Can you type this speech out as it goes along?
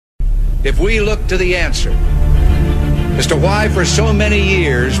if we look to the answer as to why for so many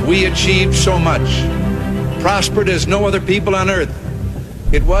years we achieved so much, prospered as no other people on earth,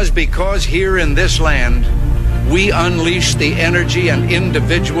 it was because here in this land we unleashed the energy and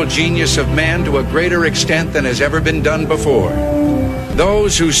individual genius of man to a greater extent than has ever been done before.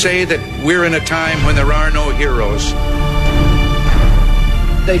 Those who say that we're in a time when there are no heroes,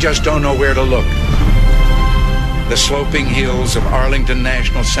 they just don't know where to look. The sloping hills of Arlington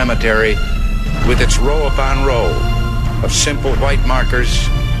National Cemetery, with its row upon row of simple white markers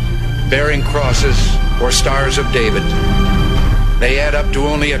bearing crosses or stars of David, they add up to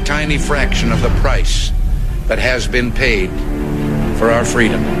only a tiny fraction of the price that has been paid for our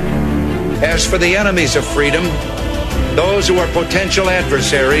freedom. As for the enemies of freedom, those who are potential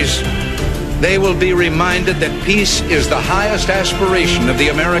adversaries, they will be reminded that peace is the highest aspiration of the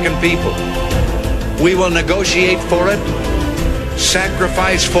American people. We will negotiate for it,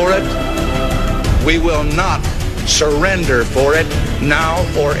 sacrifice for it. We will not surrender for it now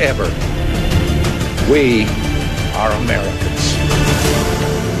or ever. We are Americans.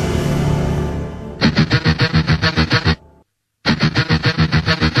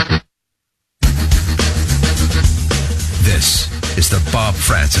 This is the Bob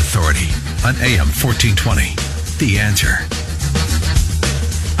Frantz Authority on AM 1420. The Answer.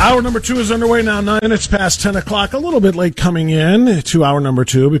 Hour number 2 is underway now, 9 minutes past 10 o'clock. A little bit late coming in to hour number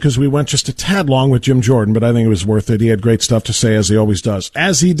 2 because we went just a tad long with Jim Jordan, but I think it was worth it. He had great stuff to say, as he always does,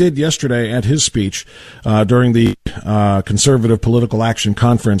 as he did yesterday at his speech during the Conservative Political Action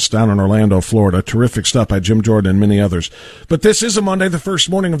Conference down in Orlando, Florida. Terrific stuff by Jim Jordan and many others. But this is a Monday, the first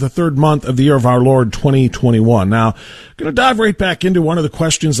morning of the third month of the year of our Lord 2021. Now, I'm going to dive right back into one of the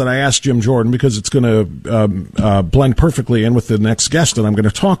questions that I asked Jim Jordan because it's going to blend perfectly in with the next guest that I'm going to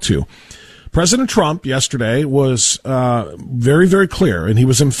talk to. President Trump yesterday was very, very clear, and he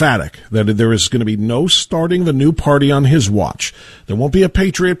was emphatic that there is going to be no starting of a new party on his watch. There won't be a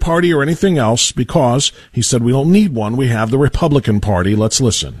Patriot Party or anything else because, he said, we don't need one. We have the Republican Party. Let's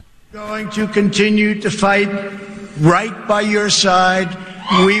listen. Going to continue to fight right by your side.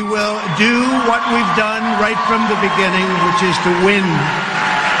 We will do what we've done right from the beginning, which is to win.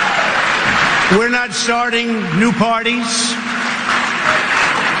 We're not starting new parties.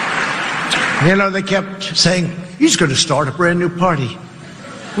 You know, they kept saying, he's going to start a brand new party.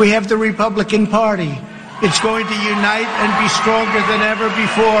 We have the Republican Party. It's going to unite and be stronger than ever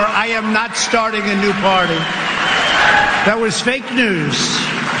before. I am not starting a new party. That was fake news.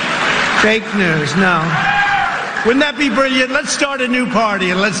 Fake news, no. Wouldn't that be brilliant? Let's start a new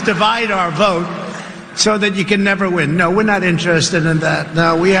party and let's divide our vote so that you can never win. No, we're not interested in that.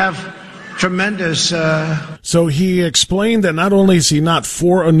 No, we have tremendous... So he explained that not only is he not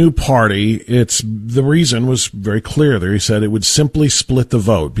for a new party, the reason was very clear there. He said it would simply split the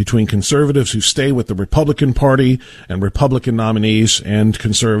vote between conservatives who stay with the Republican Party and Republican nominees and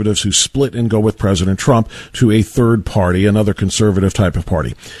conservatives who split and go with President Trump to a third party, another conservative type of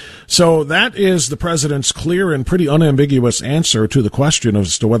party. So that is the president's clear and pretty unambiguous answer to the question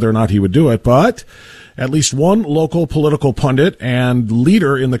as to whether or not he would do it. But at least one local political pundit and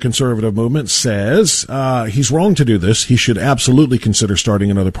leader in the conservative movement says he's wrong to do this. He should absolutely consider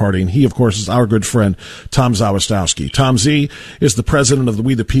starting another party. And he, of course, is our good friend, Tom Zawistowski. Tom Z is the president of the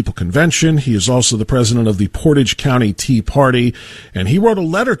We the People Convention. He is also the president of the Portage County Tea Party. And he wrote a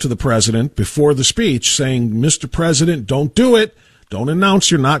letter to the president before the speech saying, Mr. President, don't do it. Don't announce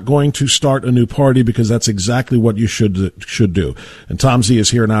you're not going to start a new party because that's exactly what you should do. And Tom Z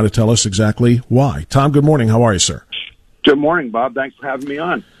is here now to tell us exactly why. Tom, good morning. How are you, sir? Good morning, Bob. Thanks for having me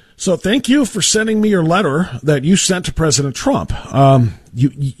on. So thank you for sending me your letter that you sent to President Trump.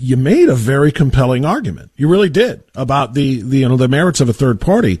 You made a very compelling argument. You really did about the merits of a third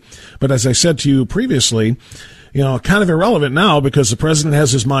party. But as I said to you previously, kind of irrelevant now because the president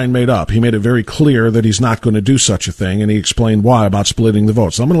has his mind made up. He made it very clear that he's not going to do such a thing, and he explained why about splitting the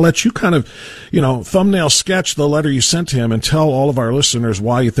vote. So I'm going to let you kind of, thumbnail sketch the letter you sent to him and tell all of our listeners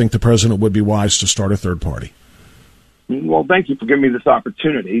why you think the president would be wise to start a third party. Well, thank you for giving me this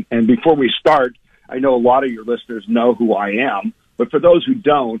opportunity. And before we start, I know a lot of your listeners know who I am, but for those who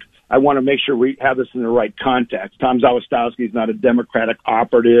don't, I want to make sure we have this in the right context. Tom Zawistowski is not a Democratic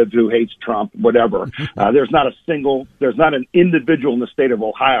operative who hates Trump, whatever. There's not an individual in the state of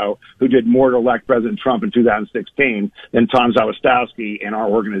Ohio who did more to elect President Trump in 2016 than Tom Zawistowski and our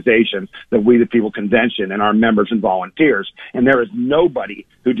organization, the We the People Convention, and our members and volunteers. And there is nobody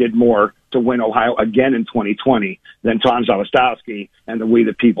who did more to win Ohio again in 2020 than Tom Zawistowski and the We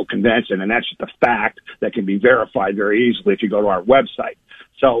the People Convention. And that's just a fact that can be verified very easily if you go to our website.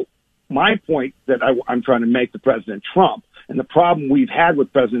 So my point that I'm trying to make to President Trump, And the problem we've had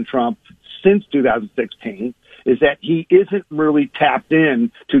with President Trump since 2016 is that he isn't really tapped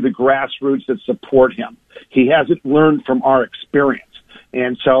in to the grassroots that support him. He hasn't learned from our experience.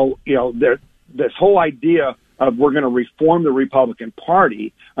 And so, this whole idea of we're going to reform the Republican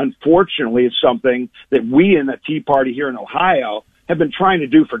Party, unfortunately, is something that we in the Tea Party here in Ohio have been trying to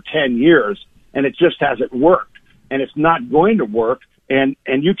do for 10 years, and it just hasn't worked. And it's not going to work, and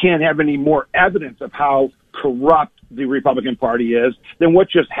you can't have any more evidence of how corrupt the Republican Party is than what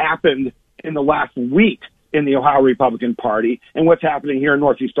just happened in the last week in the Ohio Republican Party and what's happening here in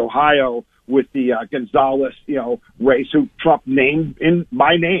Northeast Ohio with the Gonzalez, race, who Trump named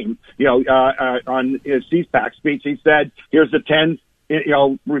by name, on his CPAC speech. He said, here's the 10,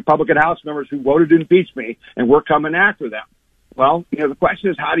 Republican House members who voted to impeach me, and we're coming after them. Well, the question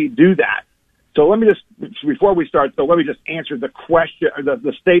is, how do you do that? So let me before we start, let me just answer the question,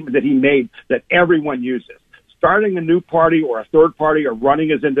 the statement that he made that everyone uses. Starting a new party or a third party or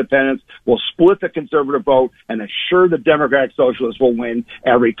running as independents will split the conservative vote and assure the Democratic Socialists will win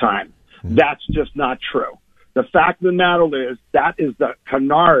every time. That's just not true. The fact of the matter is that is the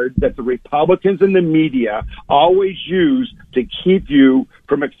canard that the Republicans and the media always use to keep you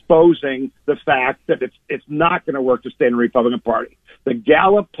from exposing the fact that it's not going to work to stay in the Republican Party. The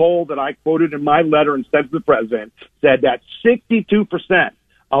Gallup poll that I quoted in my letter and sent to the president said that 62%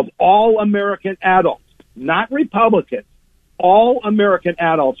 of all American adults, not Republicans, all American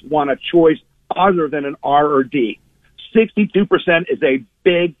adults want a choice other than an R or D. 62% is a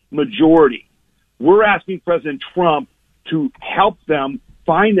big majority. We're asking President Trump to help them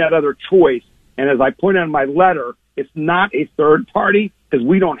find that other choice. And as I pointed out in my letter, it's not a third party because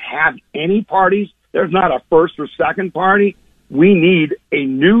we don't have any parties. There's not a first or second party. We need a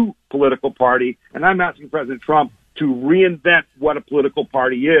new political party. And I'm asking President Trump to reinvent what a political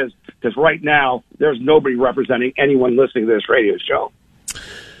party is, because right now there's nobody representing anyone listening to this radio show.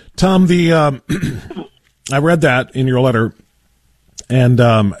 Tom, I read that in your letter, and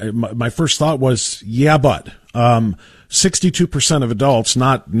my first thought was, yeah, but 62% of adults,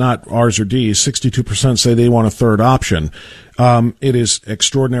 not R's or D's, 62% say they want a third option. It is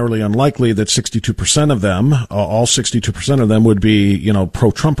extraordinarily unlikely that 62% of them, all 62% of them would be,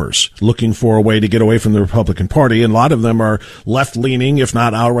 pro-Trumpers looking for a way to get away from the Republican Party. And a lot of them are left-leaning, if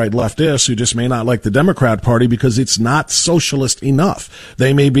not outright leftists, who just may not like the Democrat Party because it's not socialist enough.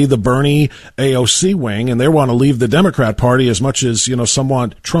 They may be the Bernie AOC wing, and they want to leave the Democrat Party as much as, some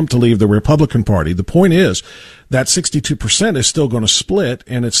want Trump to leave the Republican Party. The point is that 62% is still going to split,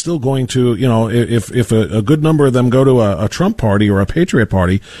 and it's still going to, if a good number of them go to a Trump party or a Patriot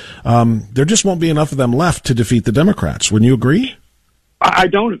Party, there just won't be enough of them left to defeat the Democrats. Wouldn't you agree? I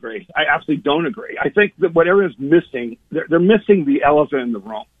don't agree. I absolutely don't agree. I think that what everyone's missing, they're missing the elephant in the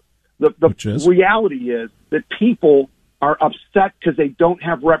room. The reality is that people are upset because they don't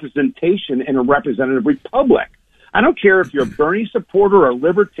have representation in a representative republic. I don't care if you're a Bernie supporter or a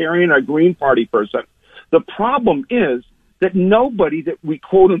Libertarian or a Green Party person. The problem is that nobody that we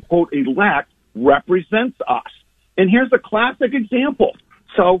quote-unquote elect represents us. And here's a classic example.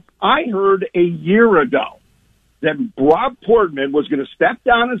 So I heard a year ago that Rob Portman was going to step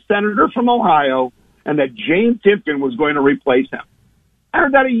down as senator from Ohio and that Jane Timken was going to replace him. I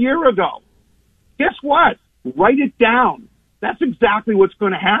heard that a year ago. Guess what? Write it down. That's exactly what's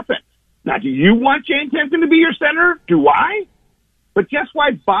going to happen. Now, do you want Jane Timken to be your senator? Do I? But guess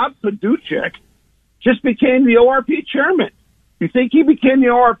why Bob Paduchik just became the ORP chairman? You think he became the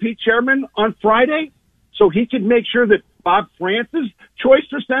ORP chairman on Friday so he could make sure that Bob France's choice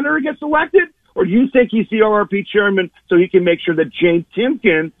for senator gets elected? Or do you think he's the ORP chairman so he can make sure that Jane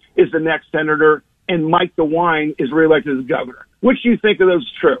Timken is the next senator and Mike DeWine is reelected as governor? Which do you think of those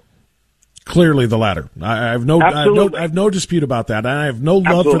is true? Clearly the latter. I have no dispute about that. I have no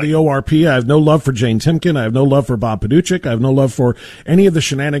love for the ORP. I have no love for Jane Timken. I have no love for Bob Paduchik. I have no love for any of the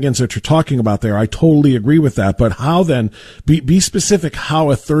shenanigans that you're talking about there. I totally agree with that. But how then, be specific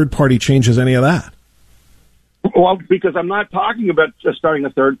how a third party changes any of that? Well, because I'm not talking about just starting a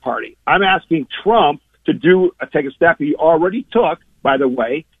third party. I'm asking Trump to take a step he already took, by the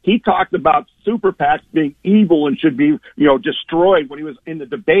way. He talked about super PACs being evil and should be, destroyed when he was in the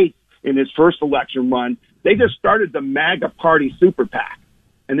debate in his first election run. They just started the MAGA party super PAC,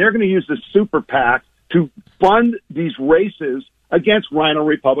 and they're going to use the super PAC to fund these races against Rhino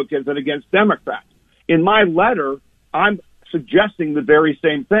Republicans and against Democrats. In my letter, I'm suggesting the very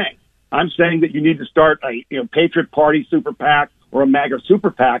same thing. I'm saying that you need to start a Patriot Party super PAC or a MAGA super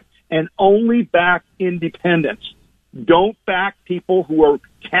PAC and only back independents. Don't back people who are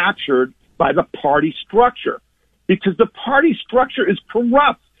captured by the party structure, because the party structure is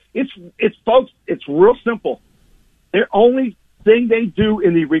corrupt. It's folks, it's real simple. The only thing they do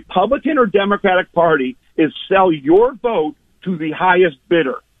in the Republican or Democratic Party is sell your vote to the highest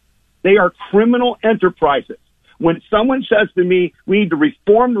bidder. They are criminal enterprises. When someone says to me, we need to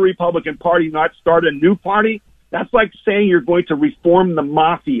reform the Republican Party, not start a new party, that's like saying you're going to reform the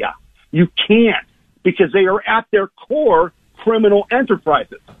mafia. You can't, because they are at their core criminal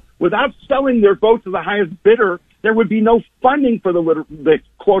enterprises. Without selling their vote to the highest bidder, there would be no funding for the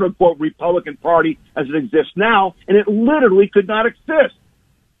quote-unquote Republican Party as it exists now, and it literally could not exist.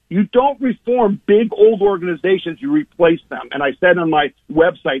 You don't reform big old organizations, you replace them. And I said on my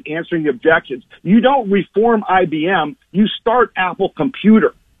website, answering the objections, you don't reform IBM, you start Apple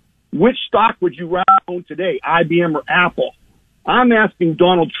Computer. Which stock would you rather own today, IBM or Apple? I'm asking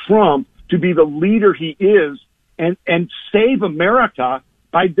Donald Trump to be the leader he is and save America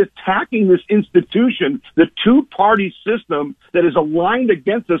by attacking this institution, the two-party system that is aligned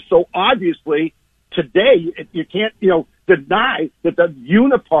against us so obviously. Today, you can't, deny that the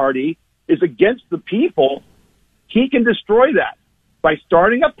uniparty is against the people. He can destroy that by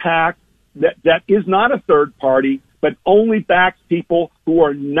starting a PAC that is not a third party, but only backs people who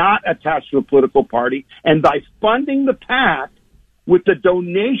are not attached to a political party, and by funding the PAC with the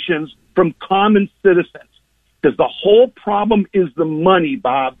donations from common citizens. Because the whole problem is the money,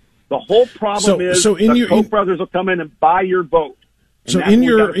 Bob. The whole problem is the Koch brothers will come in and buy your vote. So in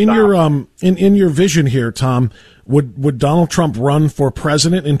your vision here, Tom, would Donald Trump run for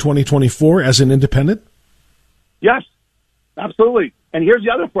president in 2024 as an independent? Yes, absolutely. And here's the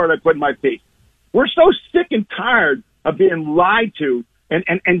other part I put in my piece. We're so sick and tired of being lied to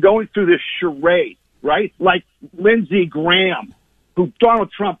and going through this charade, right? Like Lindsey Graham, who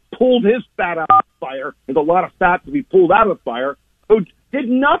Donald Trump pulled his fat out of the fire. There's a lot of fat to be pulled out of the fire, who did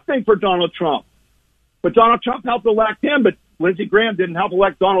nothing for Donald Trump. But Donald Trump helped elect him, but Lindsey Graham didn't help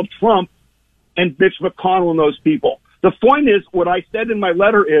elect Donald Trump and Mitch McConnell and those people. The point is, what I said in my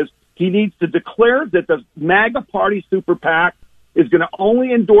letter is he needs to declare that the MAGA Party Super PAC is going to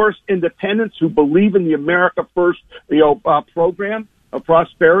only endorse independents who believe in the America First program of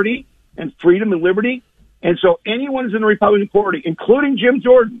prosperity and freedom and liberty. And so anyone who's in the Republican Party, including Jim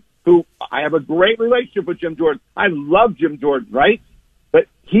Jordan, who I have a great relationship with Jim Jordan. I love Jim Jordan, right? But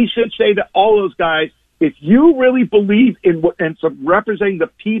he should say to all those guys, if you really believe in representing the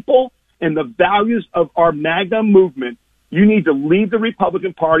people and the values of our MAGA movement, you need to leave the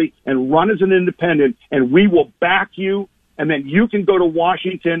Republican Party and run as an independent, and we will back you, and then you can go to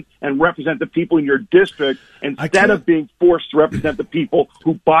Washington and represent the people in your district instead of being forced to represent the people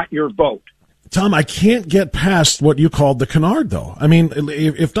who bought your vote. Tom, I can't get past what you called the canard, though. I mean,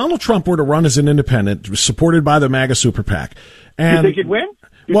 if Donald Trump were to run as an independent, supported by the MAGA Super PAC, and you think he'd win?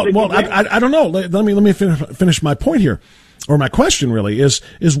 I don't know. Let me finish my point here, or my question really is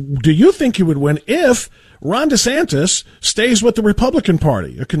do you think he would win if Ron DeSantis stays with the Republican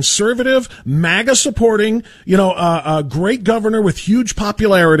Party, a conservative, MAGA-supporting, a great governor with huge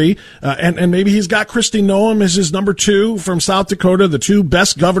popularity, and maybe he's got Kristi Noem as his number 2 from South Dakota, the 2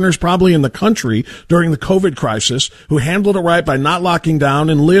 best governors probably in the country during the COVID crisis, who handled it right by not locking down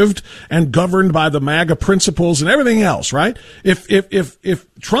and lived and governed by the MAGA principles and everything else, right? If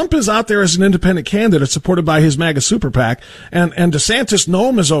Trump is out there as an independent candidate supported by his MAGA Super PAC, and DeSantis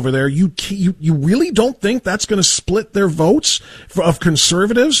Noem is over there, you really don't think that's going to split their votes of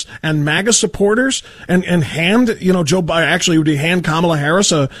conservatives and MAGA supporters and hand Joe Biden, actually would he hand Kamala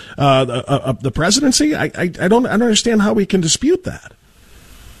Harris the presidency? I don't understand how we can dispute that.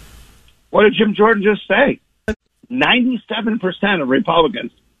 What did Jim Jordan just say? 97% of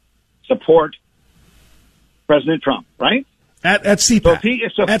Republicans support President Trump, right? At CPAC.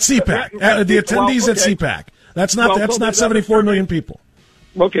 At CPAC. The attendees at CPAC. That's not 74 million people.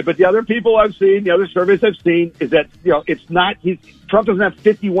 Okay, but the other people I've seen, the other surveys I've seen, is that it's not. Trump doesn't have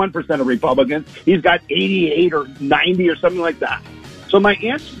 51% of Republicans. He's got 88 or 90 or something like that. So my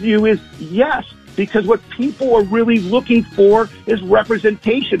answer to you is yes, because what people are really looking for is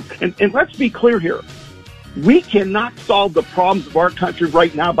representation. And let's be clear here: we cannot solve the problems of our country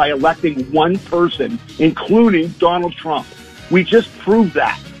right now by electing one person, including Donald Trump. We just proved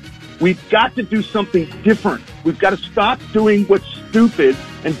that. We've got to do something different. We've got to stop doing what's stupid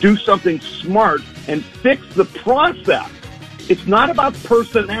and do something smart and fix the process. It's not about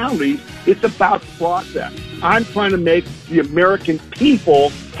personality. It's about process. I'm trying to make the American people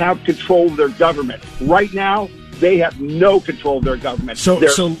have control of their government. Right now, they have no control of their government. So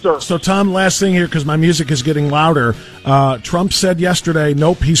Tom, last thing here, because my music is getting louder. Trump said yesterday,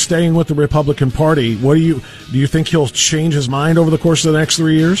 nope, he's staying with the Republican Party. Do you think he'll change his mind over the course of the next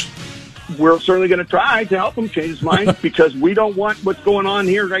 3 years? We're certainly going to try to help him change his mind because we don't want what's going on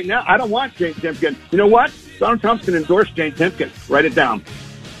here right now. I don't want James Kemp. You know what? Donald Trump's going to endorse Jane Timken. Write it down.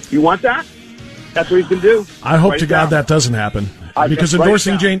 You want that? That's what he's going to do. I hope to God that doesn't happen. Because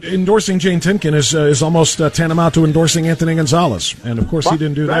endorsing Jane Timken is almost tantamount to endorsing Anthony Gonzalez. And, of course, he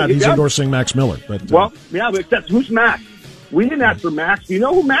didn't do that. He's endorsing Max Miller. But, but that's who's Max? We didn't ask for Max. Do you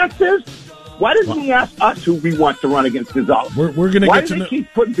know who Max is? Why doesn't he ask us who we want to run against Gonzalez? We're going to get to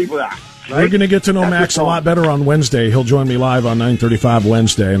keep putting people out? Right? We're going to get to know Max a lot better on Wednesday. He'll join me live on 9:35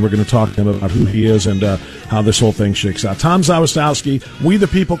 Wednesday, and we're going to talk to him about who he is and how this whole thing shakes out. Tom Zawistowski,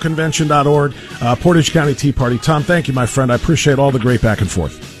 WeThePeopleConvention.org, Portage County Tea Party. Tom, thank you, my friend. I appreciate all the great back and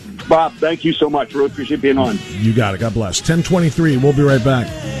forth. Bob, thank you so much. Really appreciate being on. You got it. God bless. 10:23. We'll be right back.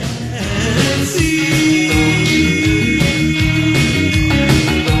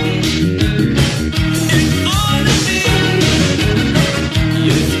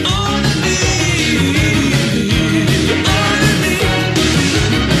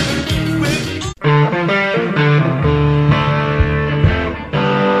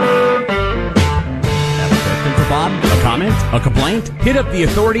 A complaint? Hit up the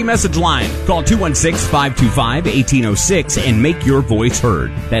Authority message line. Call 216-525-1806 and make your voice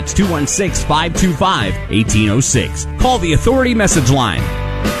heard. That's 216-525-1806. Call the Authority message line.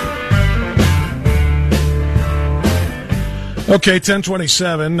 Okay,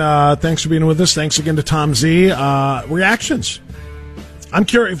 1027. Thanks for being with us. Thanks again to Tom Z. Reactions. I'm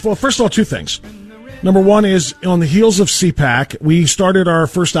curious. Well, first of all, two things. Number one is, on the heels of CPAC, we started our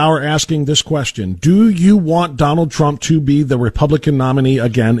first hour asking this question. Do you want Donald Trump to be the Republican nominee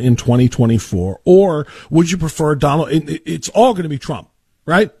again in 2024? Or would you prefer Donald? It's all going to be Trump,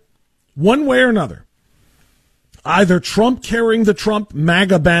 right? One way or another. Either Trump carrying the Trump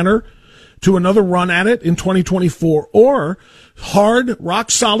MAGA banner to another run at it in 2024, or hard,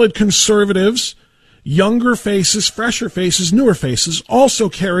 rock-solid conservatives, younger faces, fresher faces, newer faces, also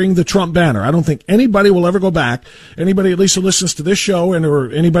carrying the Trump banner. I don't think anybody will ever go back. Anybody, at least who listens to this show, and or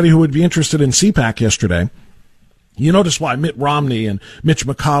anybody who would be interested in CPAC yesterday, you notice why Mitt Romney and Mitch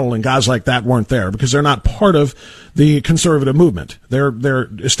McConnell and guys like that weren't there, because they're not part of the conservative movement. They're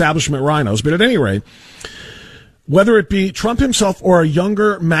establishment rhinos. But at any rate, whether it be Trump himself or a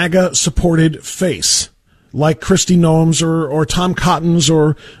younger MAGA-supported face, like Kristi Noem's or Tom Cotton's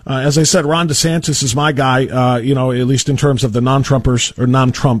or, as I said, Ron DeSantis is my guy, at least in terms of the non-Trumpers or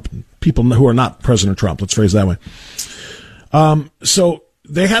non-Trump people who are not President Trump. Let's phrase it that way. So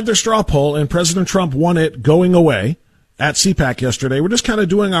they had their straw poll, and President Trump won it going away at CPAC yesterday. We're just kind of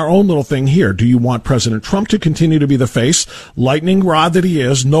doing our own little thing here. Do you want President Trump to continue to be the face, lightning rod that he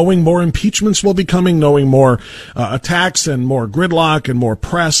is, knowing more impeachments will be coming, knowing more attacks and more gridlock and more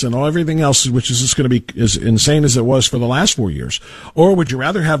press and everything else, which is just going to be as insane as it was for the last 4 years? Or would you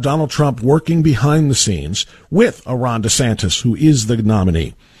rather have Donald Trump working behind the scenes with a Ron DeSantis, who is the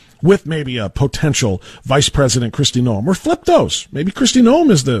nominee, with maybe a potential Vice President Kristi Noem, or flip those? Maybe Kristi Noem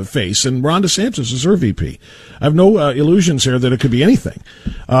is the face and Ron DeSantis is her VP. I have no illusions here that it could be anything.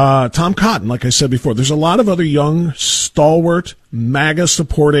 Tom Cotton, like I said before, there's a lot of other young, stalwart,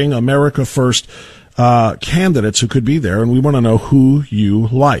 MAGA-supporting, America First candidates who could be there, and we want to know who you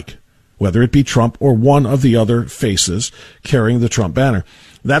like, whether it be Trump or one of the other faces carrying the Trump banner.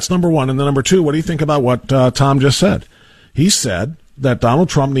 That's number one. And then number two, what do you think about what Tom just said? He said that Donald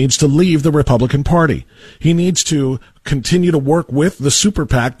Trump needs to leave the Republican Party. He needs to continue to work with the super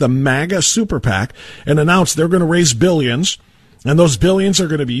PAC, the MAGA super PAC, and announce they're going to raise billions, and those billions are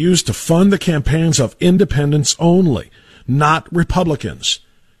going to be used to fund the campaigns of independents only, not Republicans.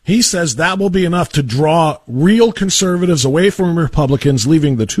 He says that will be enough to draw real conservatives away from Republicans,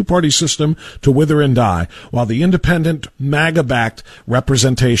 leaving the two-party system to wither and die, while the independent, MAGA-backed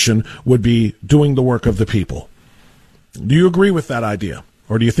representation would be doing the work of the people. Do you agree with that idea?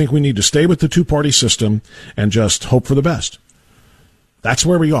 Or do you think we need to stay with the two-party system and just hope for the best? That's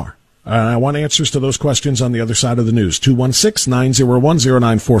where we are. I want answers to those questions on the other side of the news.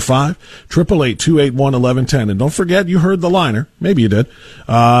 216-901-0945, 888-281-1110. And don't forget, you heard the liner. Maybe you did.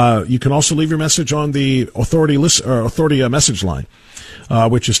 You can also leave your message on the Authority message line,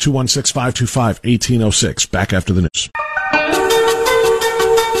 which is 216-525-1806. Back after the news.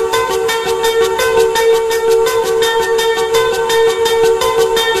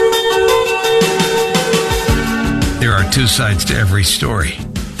 There are two sides to every story.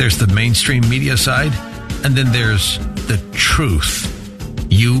 There's the mainstream media side, and then there's the truth.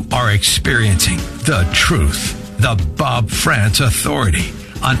 You are experiencing the truth. The Bob Frantz Authority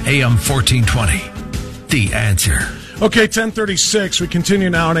on AM 1420. The Answer. Okay, 1036. We continue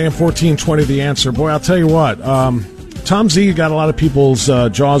now on AM 1420, The Answer. Boy, I'll tell you what. Tom Z got a lot of people's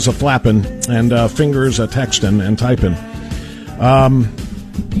jaws a-flapping and fingers a-texting and typing.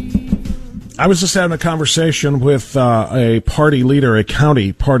 I was just having a conversation with a party leader, a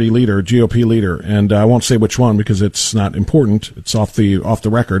county party leader, GOP leader, and I won't say which one because it's not important. It's off the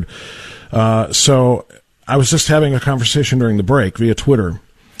record. So I was just having a conversation during the break via Twitter,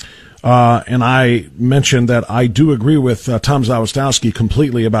 and I mentioned that I do agree with Tom Zawistowski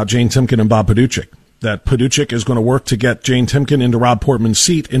completely about Jane Timken and Bob Paduchik, that Paduchik is going to work to get Jane Timken into Rob Portman's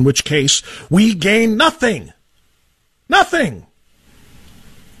seat, in which case we gain nothing. Nothing.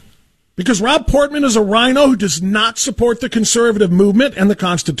 Because Rob Portman is a rhino who does not support the conservative movement and the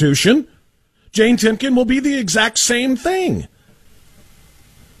Constitution. Jane Timken will be the exact same thing.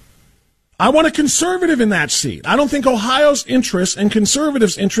 I want a conservative in that seat. I don't think Ohio's interests and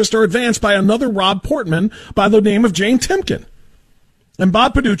conservatives' interests are advanced by another Rob Portman by the name of Jane Timken. And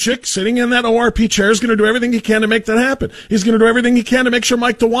Bob Paduchik, sitting in that ORP chair, is going to do everything he can to make that happen. He's going to do everything he can to make sure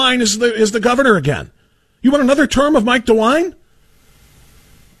Mike DeWine is the governor again. You want another term of Mike DeWine?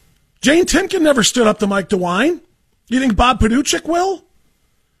 Jane Timken never stood up to Mike DeWine. You think Bob Paduchik will?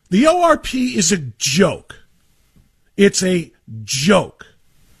 The ORP is a joke. It's a joke.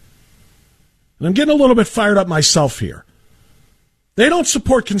 And I'm getting a little bit fired up myself here. They don't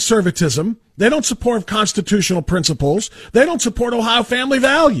support conservatism. They don't support constitutional principles. They don't support Ohio family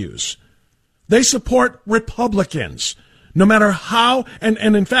values. They support Republicans, no matter how, and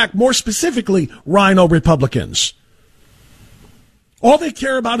in fact, more specifically, rhino Republicans. All they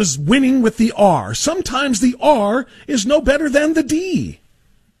care about is winning with the R. Sometimes the R is no better than the D.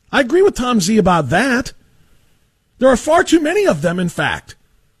 I agree with Tom Z about that. There are far too many of them, in fact,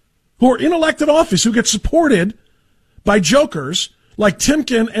 who are in elected office who get supported by jokers like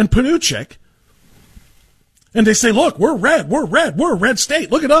Timken and Paduchik. And they say, look, we're a red state.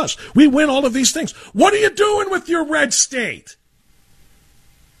 Look at us. We win all of these things. What are you doing with your red state?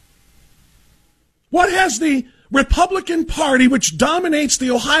 What has the Republican Party, which dominates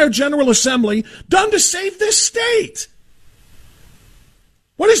the Ohio General Assembly, done to save this state?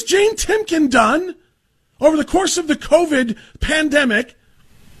 What has Jane Timken done over the course of the COVID pandemic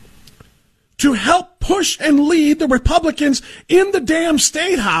to help push and lead the Republicans in the damn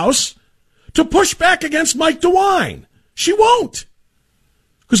state house to push back against Mike DeWine? She won't,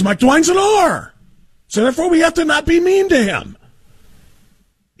 because Mike DeWine's an R. So therefore we have to not be mean to him.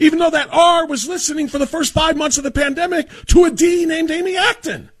 Even though that R was listening for the first 5 months of the pandemic to a D named Amy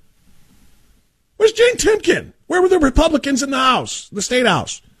Acton. Where's Jane Timken? Where were the Republicans in the House, the State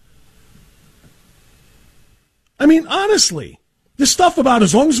House? I mean, honestly, this stuff about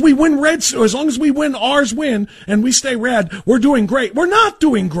as long as we win reds, or as long as we win R's win, and we stay red, we're doing great. We're not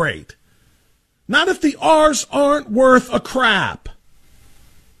doing great. Not if the R's aren't worth a crap.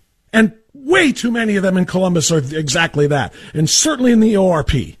 And way too many of them in Columbus are exactly that, and certainly in the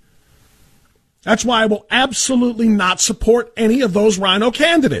ORP. That's why I will absolutely not support any of those rhino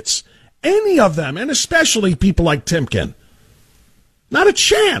candidates. Any of them, and especially people like Timken. Not a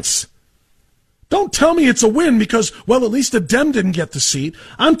chance. Don't tell me it's a win because, well, at least a Dem didn't get the seat.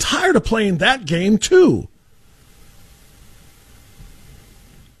 I'm tired of playing that game, too.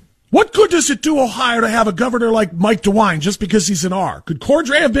 What good does it do Ohio to have a governor like Mike DeWine just because he's an R? Could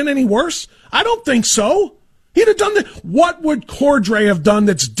Cordray have been any worse? I don't think so. He'd have done that. What would Cordray have done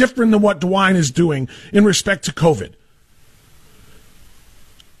that's different than what DeWine is doing in respect to COVID?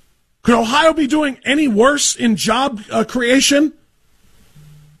 Could Ohio be doing any worse in job creation?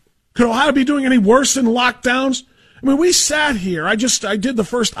 Could Ohio be doing any worse in lockdowns? I mean, we sat here. I did the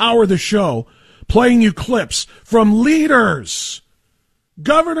first hour of the show playing you clips from leaders,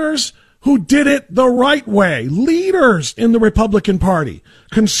 governors who did it the right way, leaders in the Republican Party,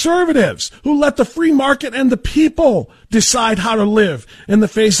 conservatives who let the free market and the people decide how to live in the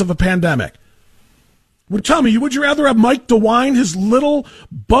face of a pandemic. Well, tell me, would you rather have Mike DeWine, his little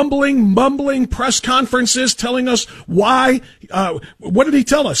bumbling, mumbling press conferences telling us why? What did he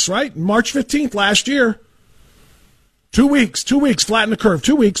tell us, right? March 15th last year. 2 weeks, flatten the curve.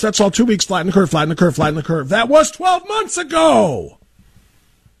 2 weeks, that's all. 2 weeks, flatten the curve, flatten the curve, flatten the curve. That was 12 months ago.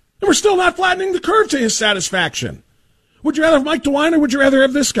 And we're still not flattening the curve to his satisfaction. Would you rather have Mike DeWine or would you rather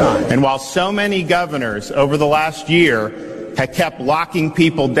have this guy? And while so many governors over the last year have kept locking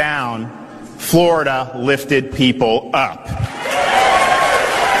people down, Florida lifted people up.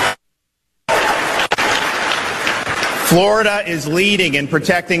 Florida is leading in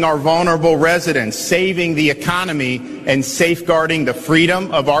protecting our vulnerable residents, saving the economy, and safeguarding the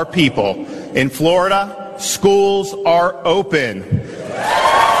freedom of our people. In Florida, schools are open.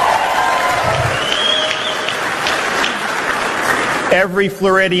 Every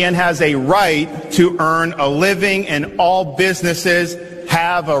Floridian has a right to earn a living, and all businesses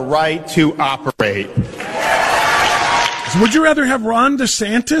have a right to operate. So would you rather have Ron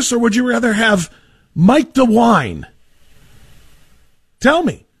DeSantis or would you rather have Mike DeWine? Tell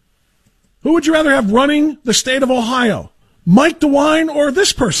me. Who would you rather have running the state of Ohio? Mike DeWine or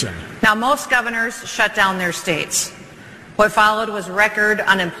this person? Now, most governors shut down their states. What followed was record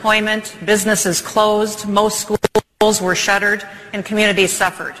unemployment, businesses closed, most schools were shuttered, and communities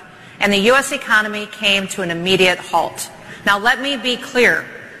suffered. And the U.S. economy came to an immediate halt. Now, let me be clear.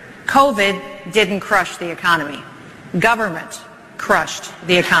 COVID didn't crush the economy. Government crushed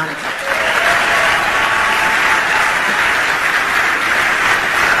the economy.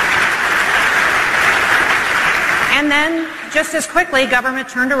 And then, just as quickly, government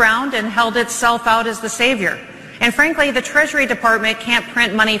turned around and held itself out as the savior. And frankly, the Treasury Department can't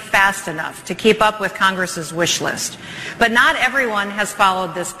print money fast enough to keep up with Congress's wish list. But not everyone has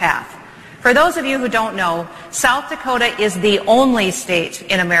followed this path. For those of you who don't know, South Dakota is the only state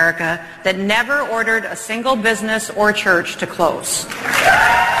in America that never ordered a single business or church to close.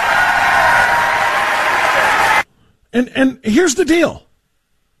 And here's the deal.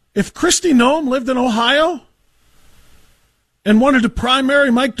 If Kristi Noem lived in Ohio and wanted to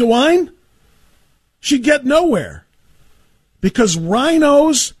primary Mike DeWine, she'd get nowhere. Because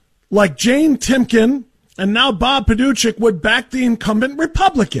rhinos like Jane Timken and now Bob Paduchik would back the incumbent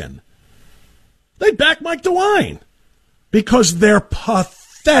Republican. They'd back Mike DeWine because they're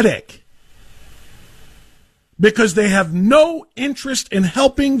pathetic. Because they have no interest in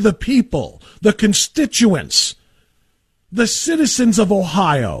helping the people, the constituents, the citizens of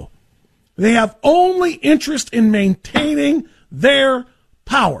Ohio. They have only interest in maintaining their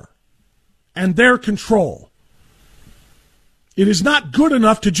power and their control. It is not good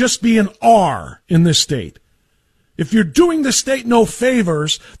enough to just be an R in this state. If you're doing the state no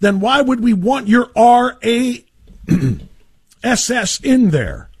favors, then why would we want your RASS in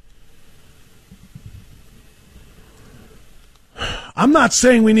there? I'm not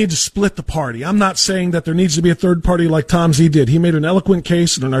saying we need to split the party. I'm not saying that there needs to be a third party like Tom Z did. He made an eloquent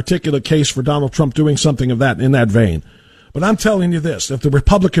case and an articulate case for Donald Trump doing something of that in that vein. But I'm telling you this, if the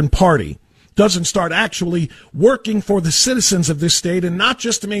Republican Party doesn't start actually working for the citizens of this state and not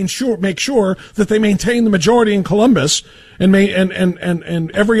just to make sure that they maintain the majority in Columbus and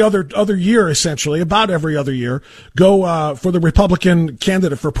every other year, essentially, about every other year, go for the Republican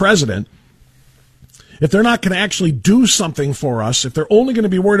candidate for president. If they're not going to actually do something for us, if they're only going to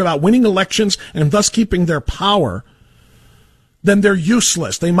be worried about winning elections and thus keeping their power, then they're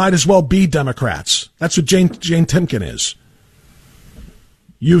useless. They might as well be Democrats. That's what Jane Timken is.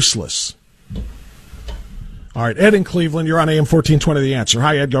 Useless. All right, Ed in Cleveland, you're on AM 1420 The Answer.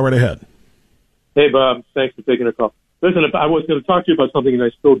 Hi, Ed, go right ahead. Hey, Bob, thanks for taking the call. Listen, I was going to talk to you about something, and I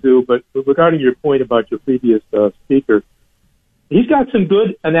still do, but regarding your point about your previous speaker, he's got some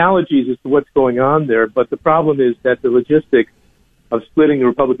good analogies as to what's going on there, but the problem is that the logistics of splitting the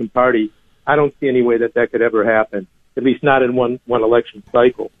Republican Party, I don't see any way that could ever happen, at least not in one election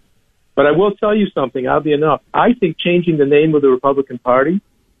cycle. But I will tell you something, oddly enough. I think changing the name of the Republican Party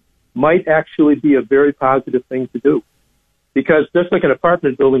might actually be a very positive thing to do. Because just like an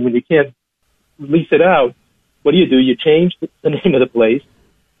apartment building, when you can't lease it out, what do? You change the name of the place,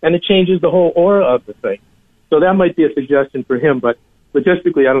 and it changes the whole aura of the thing. So that might be a suggestion for him, but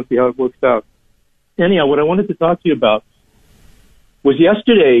logistically, I don't see how it works out. Anyhow, what I wanted to talk to you about was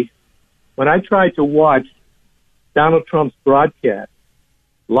yesterday when I tried to watch Donald Trump's broadcast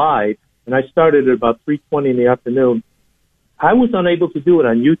live, and I started at about 3:20 in the afternoon, I was unable to do it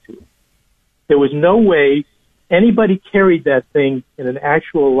on YouTube. There was no way anybody carried that thing in an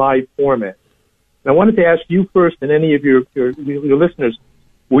actual live format. And I wanted to ask you first and any of your listeners,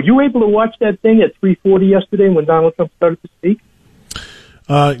 were you able to watch that thing at 3:40 yesterday when Donald Trump started to speak?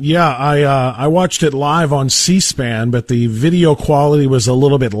 I watched it live on C-SPAN, but the video quality was a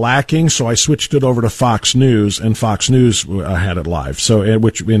little bit lacking, so I switched it over to Fox News, and Fox News had it live, so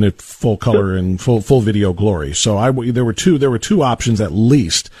which in a full color and full video glory. So there were two options at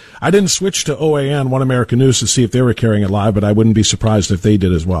least. I didn't switch to OAN, One American News, to see if they were carrying it live, but I wouldn't be surprised if they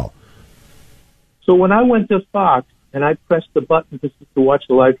did as well. So when I went to Fox and I pressed the button to watch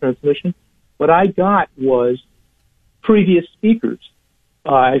the live transmission, what I got was previous speakers.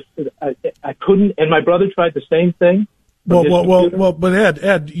 I couldn't, and my brother tried the same thing. Well, but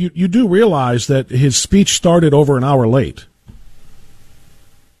Ed, you do realize that his speech started over an hour late.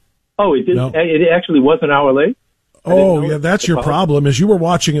 Oh, it didn't. No. It actually was an hour late. Oh, yeah, that's your problem, is you were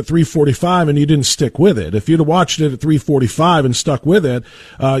watching at 3:45 and you didn't stick with it. If you'd have watched it at 3:45 and stuck with it,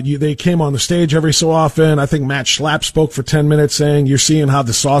 they came on the stage every so often. I think Matt Schlapp spoke for 10 minutes saying, you're seeing how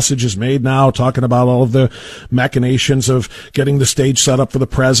the sausage is made now, talking about all of the machinations of getting the stage set up for the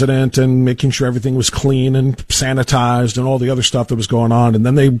president and making sure everything was clean and sanitized and all the other stuff that was going on. And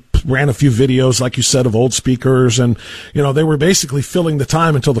then they ran a few videos, like you said, of old speakers. And, they were basically filling the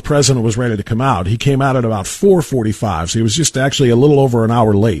time until the president was ready to come out. He came out at about 4:45. So he was just actually a little over an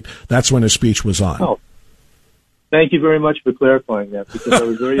hour late. That's when his speech was on. Oh, thank you very much for clarifying that, because I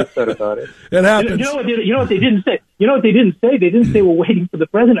was very upset about it. It happens. You know what they didn't say? They didn't say we're waiting for the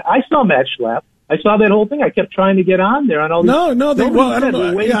president. I saw Matt Schlapp. I saw that whole thing. I kept trying to get on there on all these. I don't know.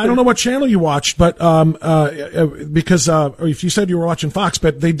 I don't know what channel you watched, but because if you said you were watching Fox,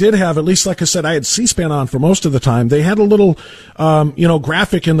 but they did have, at least like I said, I had C-SPAN on for most of the time. They had a little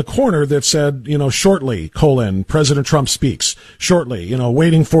graphic in the corner that said, shortly, President Trump speaks, shortly,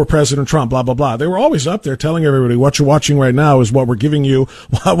 waiting for President Trump, blah, blah, blah. They were always up there telling everybody what you're watching right now is what we're giving you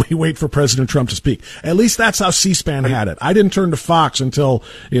while we wait for President Trump to speak. At least that's how C-SPAN had it. I didn't turn to Fox until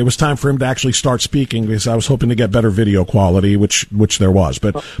it was time for him to actually start speaking, because I was hoping to get better video quality, which there was.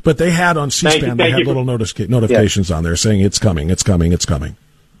 But they had on C-SPAN, they had little notifications on there saying it's coming, it's coming, it's coming.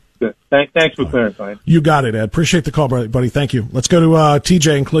 Good. Thanks for clarifying. You got it, Ed. Appreciate the call, buddy. Thank you. Let's go to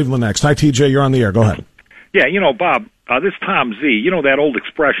TJ in Cleveland next. Hi, TJ. You're on the air. Go ahead. Yeah, Bob, this Tom Z, that old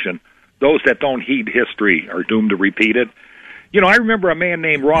expression, those that don't heed history are doomed to repeat it. I remember a man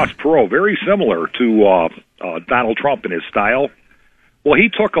named Ross Perot, very similar to Donald Trump in his style. Well, he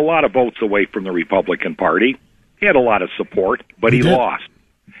took a lot of votes away from the Republican Party. He had a lot of support, but he lost.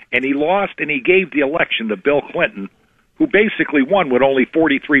 And he lost, and he gave the election to Bill Clinton, who basically won with only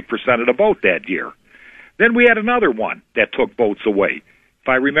 43% of the vote that year. Then we had another one that took votes away. If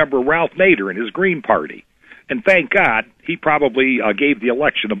I remember, Ralph Nader and his Green Party. And thank God, he probably gave the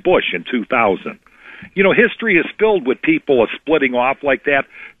election to Bush in 2000. History is filled with people splitting off like that.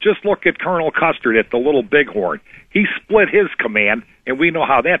 Just look at Colonel Custard at the Little Bighorn. He split his command, and we know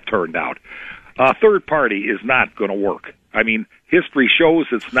how that turned out. Third party is not going to work. I mean, history shows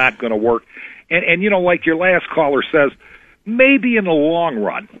it's not going to work. And like your last caller says, maybe in the long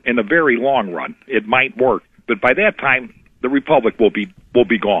run, in the very long run, it might work. But by that time, the Republic will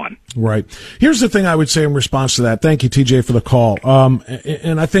be gone. Right. Here's the thing I would say in response to that. Thank you, TJ, for the call.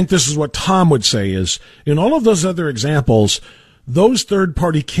 And I think this is what Tom would say is, in all of those other examples, those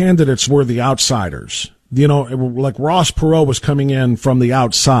third-party candidates were the outsiders. Like Ross Perot was coming in from the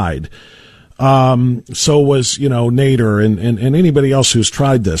outside. So was, Nader and anybody else who's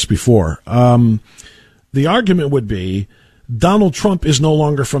tried this before. The argument would be Donald Trump is no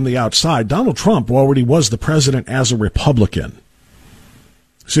longer from the outside. Donald Trump already was the president as a Republican.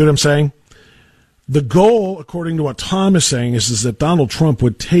 See what I'm saying? The goal, according to what Tom is saying, is that Donald Trump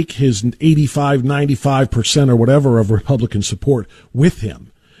would take his 85, 95% or whatever of Republican support with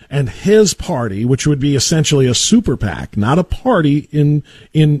him. And his party, which would be essentially a super PAC, not a party in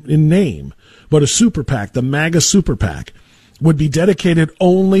name, but a super PAC, the MAGA super PAC, would be dedicated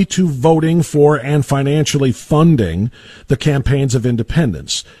only to voting for and financially funding the campaigns of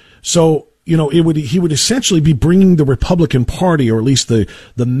independents. So, he would essentially be bringing the Republican Party, or at least the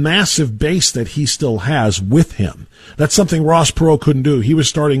massive base that he still has, with him. That's something Ross Perot couldn't do. He was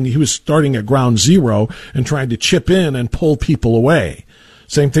starting at ground zero and trying to chip in and pull people away.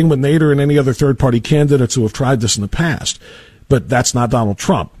 Same thing with Nader and any other third-party candidates who have tried this in the past. But that's not Donald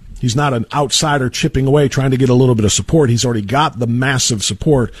Trump. He's not an outsider chipping away, trying to get a little bit of support. He's already got the massive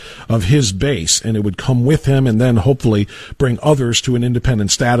support of his base, and it would come with him and then hopefully bring others to an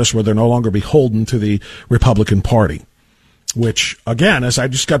independent status where they're no longer beholden to the Republican Party, which, again, as I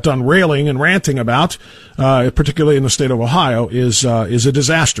just got done railing and ranting about, particularly in the state of Ohio, is a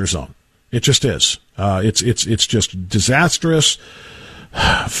disaster zone. It just is. It's just disastrous.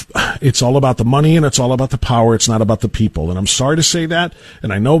 It's all about the money and it's all about the power. It's not about the people. And I'm sorry to say that.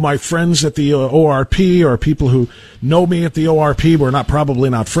 And I know my friends at the ORP, or people who know me at the ORP, we're probably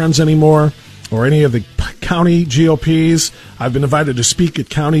not friends anymore, or any of the county GOPs. I've been invited to speak at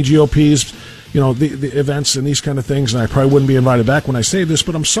county GOPs, the events and these kind of things. And I probably wouldn't be invited back when I say this,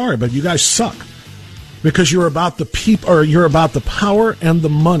 but I'm sorry, but you guys suck, because you're about the people, or you're about the power and the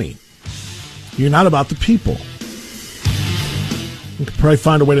money. You're not about the people. We could probably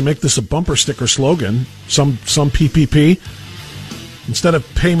find a way to make this a bumper sticker slogan, some PPP. Instead of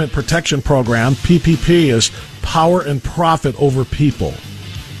payment protection program, PPP is power and profit over people.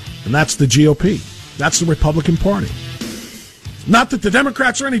 And that's the GOP. That's the Republican Party. Not that the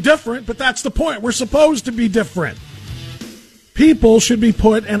Democrats are any different, but that's the point. We're supposed to be different. people should be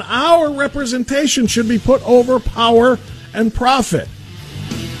put, and our representation should be put over power and profit.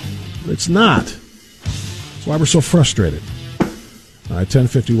 But it's not. That's why we're so frustrated. All right,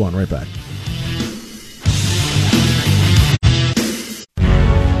 10:51, right back.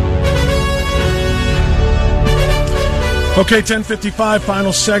 Okay, 10:55,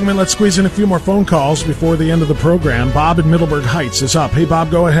 final segment. Let's squeeze in a few more phone calls before the end of the program. Bob in Middleburg Heights is up. Hey,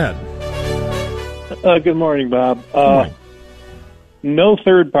 Bob, go ahead. Good morning, Bob. No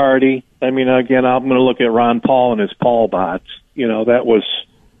third party. I mean, again, I'm going to look at Ron Paul and his Paul bots. You know, that was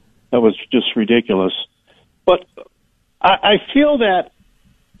just ridiculous. But I feel that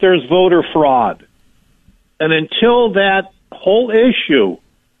there's voter fraud. And until that whole issue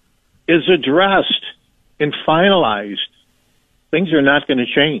is addressed and finalized, things are not going to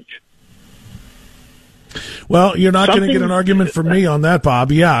change. Well, you're not going to get an argument from me on that,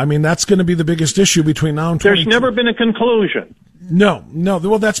 Bob. Yeah, I mean, that's going to be the biggest issue between now and 2020. There's never been a conclusion. No.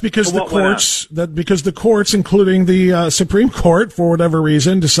 Well, that's because the courts, including the Supreme Court, for whatever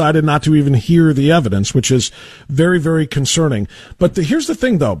reason, decided not to even hear the evidence, which is very, very concerning. But here's the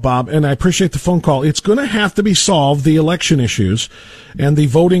thing, though, Bob, and I appreciate the phone call. It's going to have to be solved, the election issues and the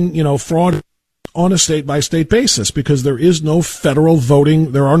voting, fraud on a state-by-state basis, because there is no federal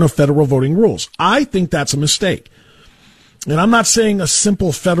voting. There are no federal voting rules. I think that's a mistake. And I'm not saying a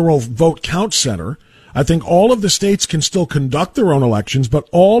simple federal vote count center. I think all of the states can still conduct their own elections, but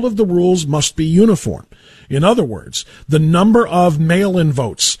all of the rules must be uniform. In other words, the number of mail-in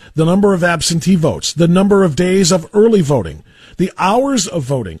votes, the number of absentee votes, the number of days of early voting, the hours of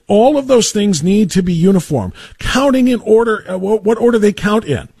voting, all of those things need to be uniform. Counting in order, what order they count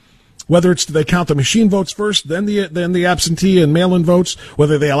in. Whether it's they count the machine votes first, then the absentee and mail-in votes,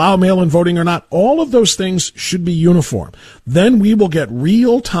 whether they allow mail-in voting or not, all of those things should be uniform. Then we will get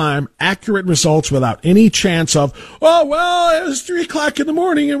real-time, accurate results without any chance of, oh, well, it was 3 o'clock in the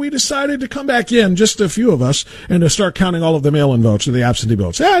morning and we decided to come back in, just a few of us, and to start counting all of the mail-in votes or the absentee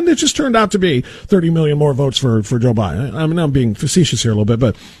votes. And it just turned out to be 30 million more votes for Joe Biden. I mean, I'm being facetious here a little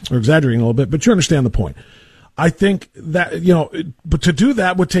bit, or exaggerating a little bit, but you understand the point. I think that, but to do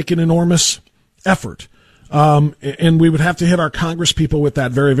that would take an enormous effort. And we would have to hit our Congress people with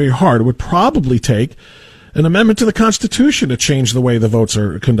that very, very hard. It would probably take an amendment to the Constitution to change the way the votes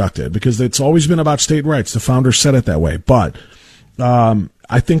are conducted, because it's always been about state rights. The founders said it that way. But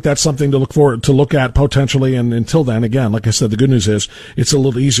I think that's something to look at potentially. And until then, again, like I said, the good news is it's a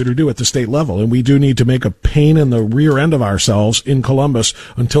little easier to do at the state level. And we do need to make a pain in the rear end of ourselves in Columbus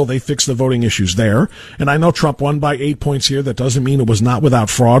until they fix the voting issues there. And I know Trump won by 8 points here. That doesn't mean it was not without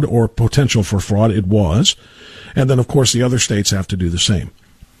fraud or potential for fraud. It was. And then, of course, the other states have to do the same.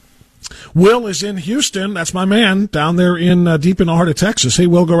 Will is in Houston. That's my man down there deep in the heart of Texas. Hey,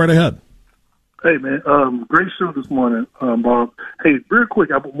 Will, go right ahead. Hey, man, great show this morning, Bob. Hey, real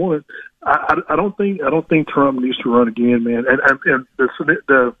quick, I don't think Trump needs to run again, man. And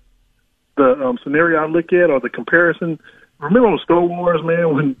the scenario I look at, or the comparison, remember on Star Wars,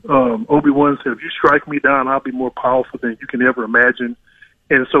 man, when Obi-Wan said, "If you strike me down, I'll be more powerful than you can ever imagine."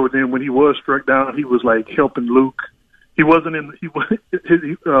 And so then when he was struck down, he was like helping Luke. He wasn't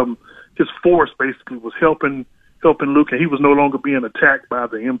his force basically was helping Luke, and he was no longer being attacked by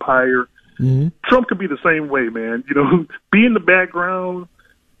the Empire. Mm-hmm. Trump could be the same way, man. Be in the background,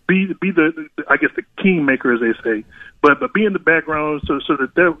 be the I guess the kingmaker, as they say, but be in the background so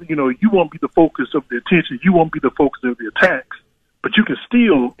that you won't be the focus of the attention, you won't be the focus of the attacks, but you can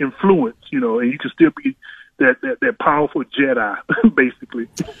still influence, and you can still be that powerful Jedi, basically.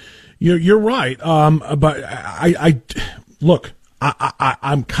 You're right, but I look.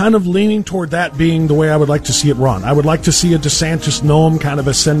 I'm kind of leaning toward that being the way I would like to see it run. I would like to see a DeSantis Noam kind of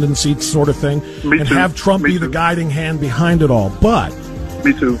ascendancy sort of thing, and have Trump be the guiding hand behind it all. But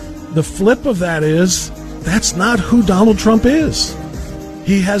me too. The flip of that is that's not who Donald Trump is.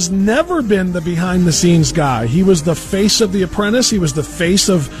 He has never been the behind-the-scenes guy. He was the face of The Apprentice. He was the face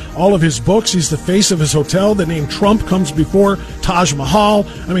of all of his books. He's the face of his hotel. The name Trump comes before Taj Mahal.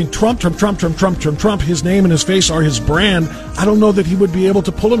 I mean, Trump. His name and his face are his brand. I don't know that he would be able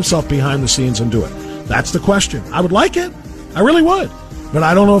to pull himself behind the scenes and do it. That's the question. I would like it. I really would. But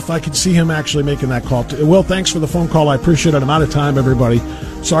I don't know if I could see him actually making that call. Will, thanks for the phone call. I appreciate it. I'm out of time, everybody.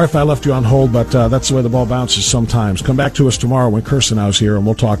 Sorry if I left you on hold, but that's the way the ball bounces sometimes. Come back to us tomorrow when Kirstenau's here, and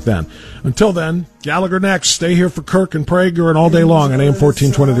we'll talk then. Until then, Gallagher next. Stay here for Kirk and Prager and all day long on AM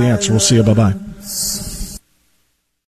 1420 The Answer. We'll see you. Bye-bye.